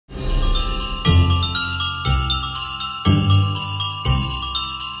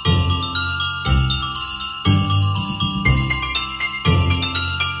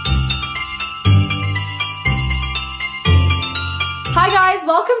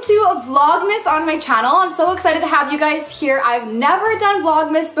welcome to Vlogmas on my channel. I'm so excited to have you guys here. I've never done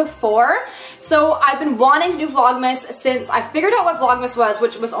Vlogmas before, so I've been wanting to do Vlogmas since I figured out what Vlogmas was,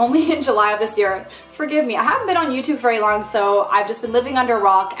 which was only in July of this year. Forgive me, I haven't been on YouTube very long, so I've just been living under a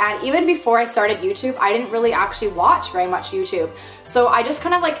rock, and even before I started YouTube, I didn't really actually watch very much YouTube. So I just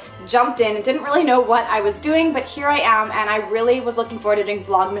kind of like jumped in and didn't really know what I was doing, but here I am, and I really was looking forward to doing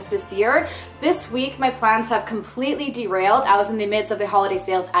Vlogmas this year. This week, my plans have completely derailed. I was in the midst of the holiday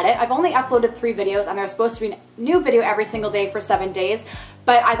sales edit. I've only uploaded 3 videos, and there's supposed to be a new video every single day for 7 days,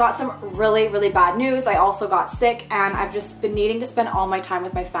 but I got some really bad news. I also got sick, and I've just been needing to spend all my time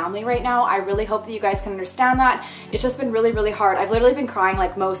with my family right now. I really hope that you guys can understand that. It's just been really hard. I've literally been crying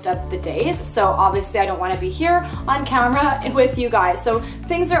like most of the days, so obviously I don't want to be here on camera with you guys. So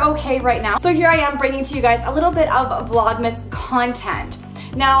things are okay right now. So here I am bringing to you guys a little bit of Vlogmas content.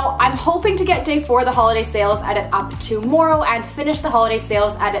 Now, I'm hoping to get day 4 of the holiday sales edit up tomorrow and finish the holiday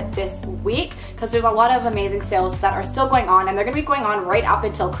sales edit this week, because there's a lot of amazing sales that are still going on, and they're going to be going on right up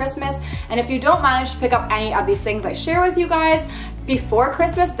until Christmas. And if you don't manage to pick up any of these things I share with you guys before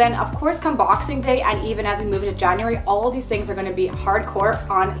Christmas, then of course come Boxing Day and even as we move into January, all of these things are going to be hardcore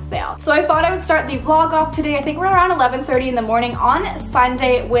on sale. So I thought I would start the vlog off today. I think we're around 11:30 in the morning on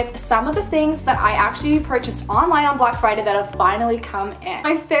Sunday with some of the things that I actually purchased online on Black Friday that have finally come in.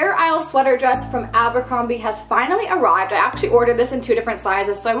 My Fair Isle sweater dress from Abercrombie has finally arrived. I actually ordered this in 2 different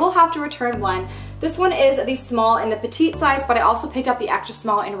sizes, so I will have to return one. This one is the small in the petite size, but I also picked up the extra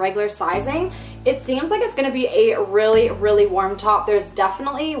small in regular sizing. It seems like it's going to be a really warm top. There's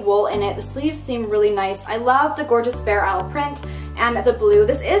definitely wool in it. The sleeves seem really nice. I love the gorgeous Fair Isle print and the blue.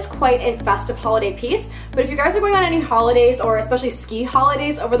 This is quite a festive holiday piece, but if you guys are going on any holidays, or especially ski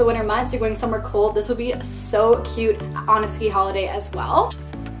holidays over the winter months, you're going somewhere cold, this would be so cute on a ski holiday as well.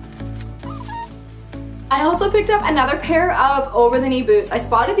 I also picked up another pair of over-the-knee boots. I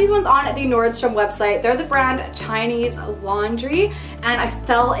spotted these ones on the Nordstrom website. They're the brand Chinese Laundry, and I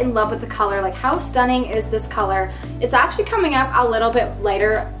fell in love with the color. Like, how stunning is this color? It's actually coming up a little bit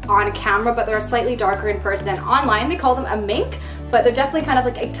lighter on camera, but they're slightly darker in person. Online, they call them a mink, but they're definitely kind of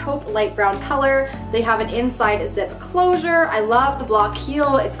like a taupe light brown color. They have an inside zip closure. I love the block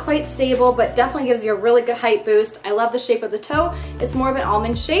heel. It's quite stable, but definitely gives you a really good height boost. I love the shape of the toe. It's more of an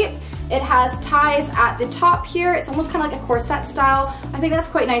almond shape. It has ties at the top here. It's almost kind of like a corset style. I think that's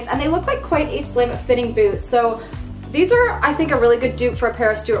quite nice, and they look like quite a slim fitting boot. So these are, I think, a really good dupe for a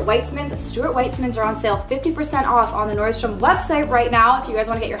pair of Stuart Weitzmans. Stuart Weitzmans are on sale 50% off on the Nordstrom website right now if you guys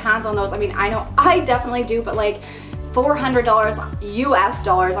want to get your hands on those. I mean, I know I definitely do, but like $400 US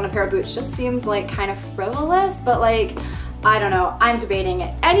dollars on a pair of boots just seems like kind of frivolous, but like, I don't know, I'm debating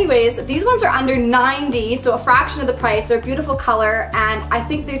it. Anyways, these ones are under $90, so a fraction of the price. They're a beautiful color, and I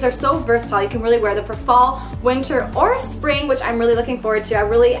think these are so versatile. You can really wear them for fall, winter, or spring, which I'm really looking forward to. I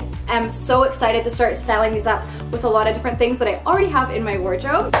really am so excited to start styling these up with a lot of different things that I already have in my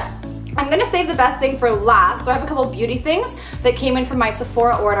wardrobe. I'm gonna save the best thing for last. So I have a couple beauty things that came in from my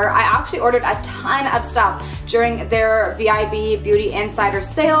Sephora order. I actually ordered a ton of stuff during their VIB Beauty Insider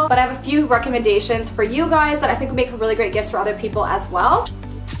sale, but I have a few recommendations for you guys that I think would make really great gifts for other people as well.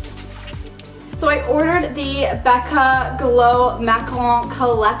 So I ordered the Becca Glow Macron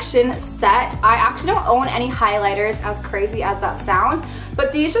collection set. I actually don't own any highlighters, as crazy as that sounds,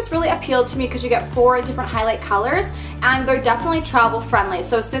 but these just really appealed to me because you get 4 different highlight colors, and they're definitely travel friendly.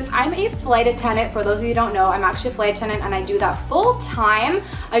 So since I'm a flight attendant, for those of you who don't know, I'm actually a flight attendant and I do that full time.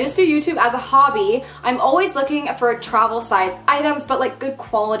 I just do YouTube as a hobby. I'm always looking for travel size items, but like good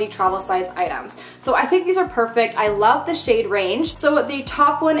quality travel size items. So I think these are perfect. I love the shade range. So the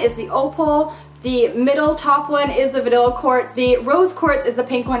top one is the opal. The middle top one is the vanilla quartz, the rose quartz is the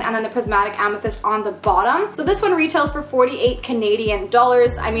pink one, and then the prismatic amethyst on the bottom. So this one retails for 48 Canadian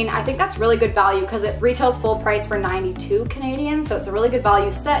dollars. I mean, I think that's really good value because it retails full price for 92 Canadian, so it's a really good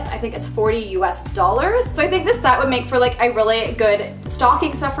value set. I think it's 40 US dollars. So I think this set would make for like a really good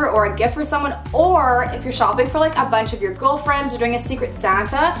stocking stuffer or a gift for someone, or if you're shopping for like a bunch of your girlfriends or doing a secret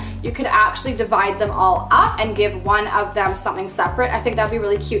Santa, you could actually divide them all up and give one of them something separate. I think that'd be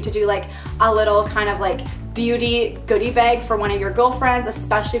really cute to do like a little kind of like beauty goodie bag for one of your girlfriends,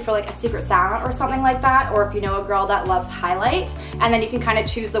 especially for like a secret Santa or something like that, or if you know a girl that loves highlight, and then you can kind of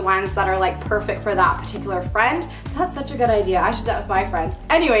choose the ones that are like perfect for that particular friend. That's such a good idea. I should do that with my friends.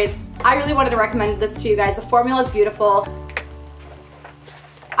 Anyways, I really wanted to recommend this to you guys. The formula is beautiful.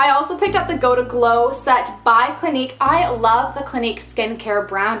 I also picked up the Go to Glow set by Clinique. I love the Clinique skincare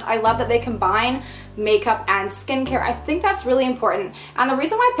brand. I love that they combine makeup and skincare. I think that's really important. And the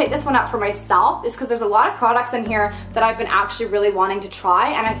reason why I picked this one up for myself is because there's a lot of products in here that I've been actually really wanting to try,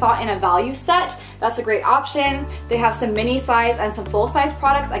 and I thought in a value set, that's a great option. They have some mini size and some full size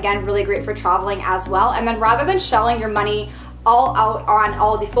products, again, really great for traveling as well. And then rather than shelling your money all out on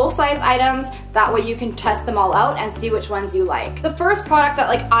all the full-size items, that way you can test them all out and see which ones you like. The first product that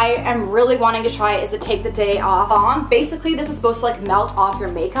like I am really wanting to try is the Take the Day Off Balm. Basically this is supposed to like melt off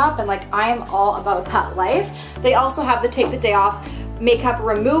your makeup, and like I am all about that life. They also have the Take the Day Off makeup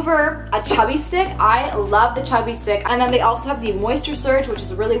remover, a chubby stick. I love the chubby stick. And then they also have the Moisture Surge, which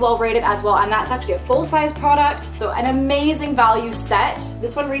is really well rated as well, and that's actually a full-size product. So an amazing value set.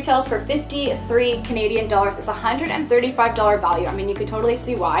 This one retails for 53 Canadian dollars. It's $135 value. I mean, you can totally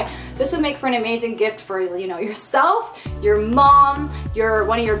see why. This would make for an amazing gift for, you know, yourself, your mom,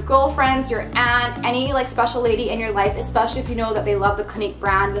 one of your girlfriends, your aunt, any like special lady in your life, especially if you know that they love the Clinique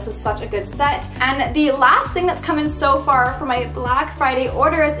brand. This is such a good set. And the last thing that's come in so far for my Black Friday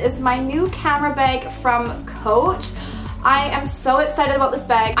orders is my new camera bag from Coach. I am so excited about this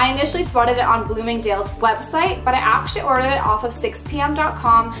bag. I initially spotted it on Bloomingdale's website, but I actually ordered it off of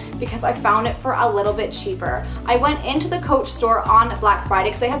 6pm.com because I found it for a little bit cheaper. I went into the Coach store on Black Friday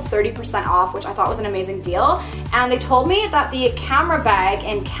because they had 30% off, which I thought was an amazing deal. And they told me that the camera bag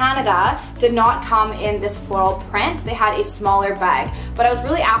in Canada did not come in this floral print. They had a smaller bag, but I was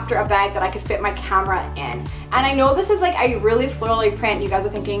really after a bag that I could fit my camera in. And I know this is like a really florally print. You guys are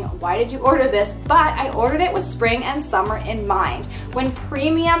thinking, why did you order this? But I ordered it with spring and summer in mind. When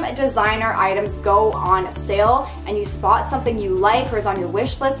premium designer items go on sale and you spot something you like or is on your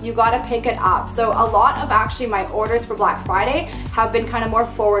wish list, you gotta pick it up. So a lot of actually my orders for Black Friday have been kind of more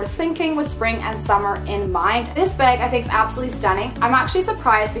forward thinking with spring and summer in mind. This bag I think is absolutely stunning. I'm actually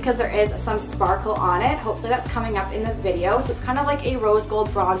surprised because there is some sparkle on it. Hopefully that's coming up in the video. So it's kind of like a rose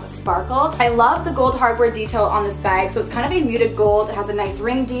gold bronze sparkle. I love the gold hardware detail on this bag. So it's kind of a muted gold. It has a nice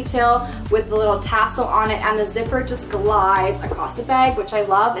ring detail with the little tassel on it, and the zipper just glides across the bag, which I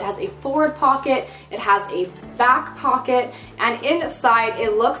love. It has a forward pocket, it has a back pocket, and inside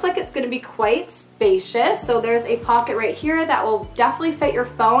it looks like it's going to be quite spacious. So there's a pocket right here that will definitely fit your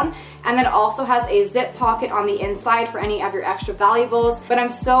phone, and then also has a zip pocket on the inside for any of your extra valuables. But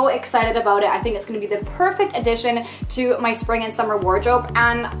I'm so excited about it. I think it's going to be the perfect addition to my spring and summer wardrobe,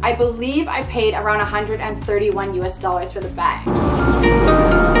 and I believe I paid around 131 US dollars for the bag.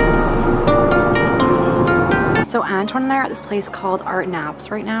 So Antoine and I are at this place called Art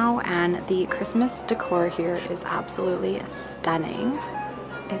Naps right now, and the Christmas decor here is absolutely stunning.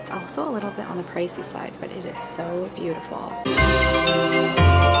 It's also a little bit on the pricey side, but it is so beautiful.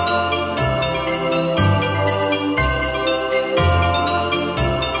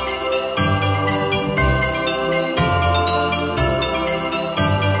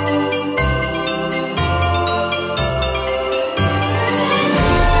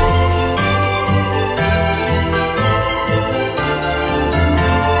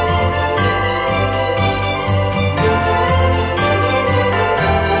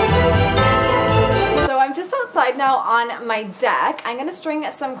 Now on my deck, I'm gonna string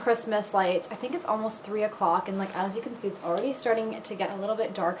some Christmas lights. I think it's almost 3 o'clock, and like as you can see, it's already starting to get a little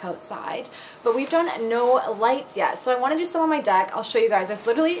bit dark outside, but we've done no lights yet. So I want to do some on my deck. I'll show you guys. There's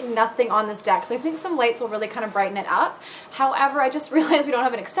literally nothing on this deck, so I think some lights will really kind of brighten it up. However, I just realized we don't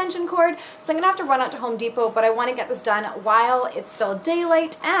have an extension cord, so I'm gonna have to run out to Home Depot, but I want to get this done while it's still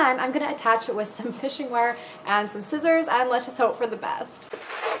daylight, and I'm gonna attach it with some fishing wire and some scissors, and let's just hope for the best.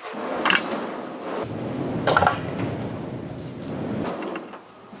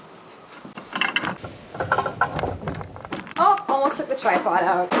 Oh, almost took the tripod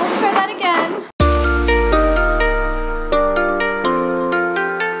out. Let's try that again.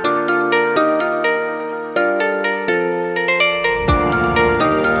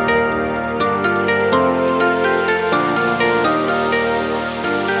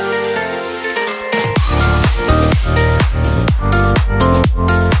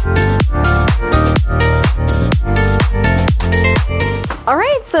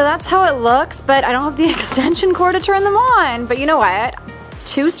 So that's how it looks, but I don't have the extension cord to turn them on. But you know what?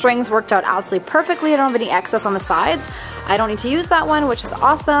 2 strings worked out absolutely perfectly. I don't have any excess on the sides. I don't need to use that one, which is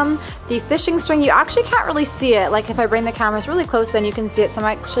awesome. The fishing string, you actually can't really see it. Like if I bring the cameras really close, then you can see it. So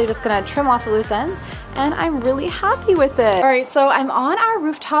I'm actually just gonna trim off the loose ends and I'm really happy with it. All right, so I'm on our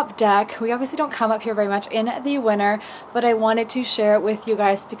rooftop deck. We obviously don't come up here very much in the winter, but I wanted to share it with you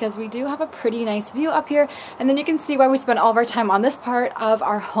guys because we do have a pretty nice view up here, and then you can see why we spend all of our time on this part of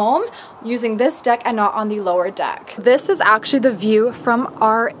our home using this deck and not on the lower deck. This is actually the view from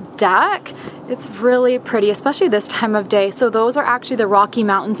our deck. It's really pretty, especially this time of day. So those are actually the Rocky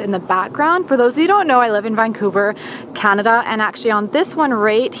Mountains in the background. For those of you who don't know, I live in Vancouver, Canada, and actually on this one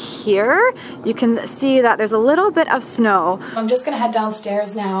right here, you can see that there's a little bit of snow. I'm just gonna head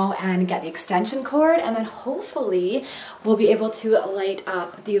downstairs now and get the extension cord, and then hopefully we'll be able to light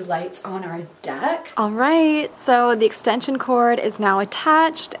up the lights on our deck. All right, so the extension cord is now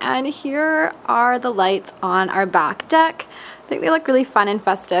attached, and here are the lights on our back deck. I think they look really fun and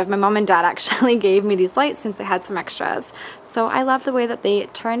festive. My mom and dad actually gave me these lights since they had some extras. So I love the way that they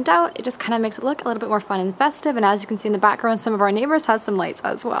turned out. It just kind of makes it look a little bit more fun and festive. And as you can see in the background, some of our neighbors have some lights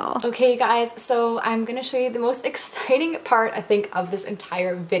as well. Okay guys, so I'm gonna show you the most exciting part, I think, of this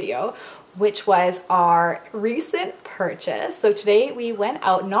entire video, which was our recent purchase. So today we went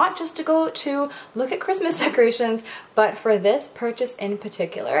out not just to go to look at Christmas decorations, but for this purchase in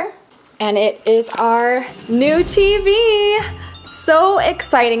particular. And it is our new TV. So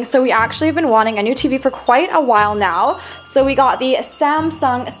exciting. So we actually have been wanting a new TV for quite a while now. So we got the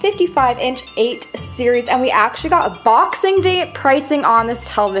Samsung 55-inch 8 series, and we actually got Boxing Day pricing on this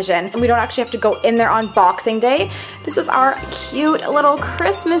television. And we don't actually have to go in there on Boxing Day. This is our cute little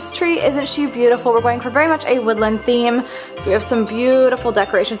Christmas tree. Isn't she beautiful? We're going for very much a woodland theme. So we have some beautiful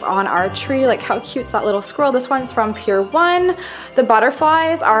decorations on our tree. Like how cute is that little squirrel? This one's from Pier 1. The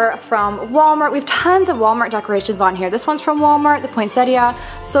butterflies are from Walmart. We have tons of Walmart decorations on here. This one's from Walmart, the poinsettia.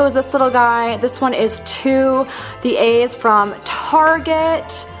 So is this little guy. This one is 2. The A is from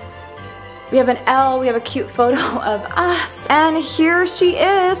Target. We have an L, we have a cute photo of us. And here she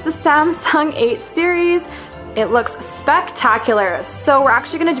is, the Samsung 8 series. It looks spectacular. So we're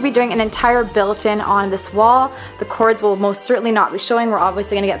actually going to be doing an entire built-in on this wall. The cords will most certainly not be showing. We're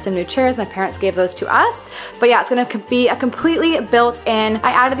obviously going to get some new chairs. My parents gave those to us. But yeah, it's going to be a completely built-in.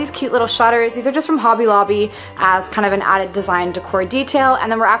 I added these cute little shutters. These are just from Hobby Lobby as kind of an added design decor detail. And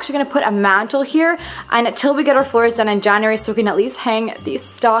then we're actually going to put a mantle here, and until we get our floors done in January, so we can at least hang these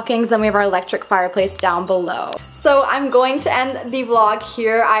stockings. Then we have our electric fireplace down below. So I'm going to end the vlog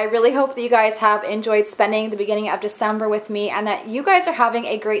here. I really hope that you guys have enjoyed spending the beginning of December with me, and that you guys are having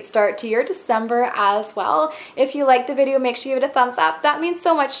a great start to your December as well. If you liked the video, make sure you give it a thumbs up. That means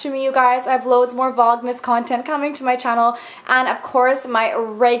so much to me, you guys. I have loads more Vlogmas content coming to my channel, and of course my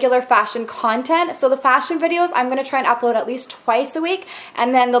regular fashion content. So the fashion videos I'm going to try and upload at least twice a week,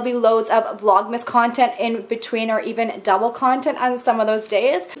 and then there'll be loads of Vlogmas content in between, or even double content on some of those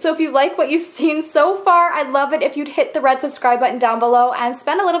days. So if you like what you've seen so far, I'd love it if you'd hit the red subscribe button down below and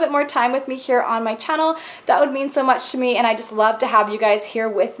spend a little bit more time with me here on my channel. That would mean so much to me, and I just love to have you guys here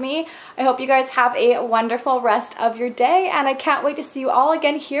with me. I hope you guys have a wonderful rest of your day, and I can't wait to see you all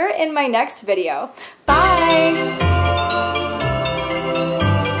again here in my next video. Bye!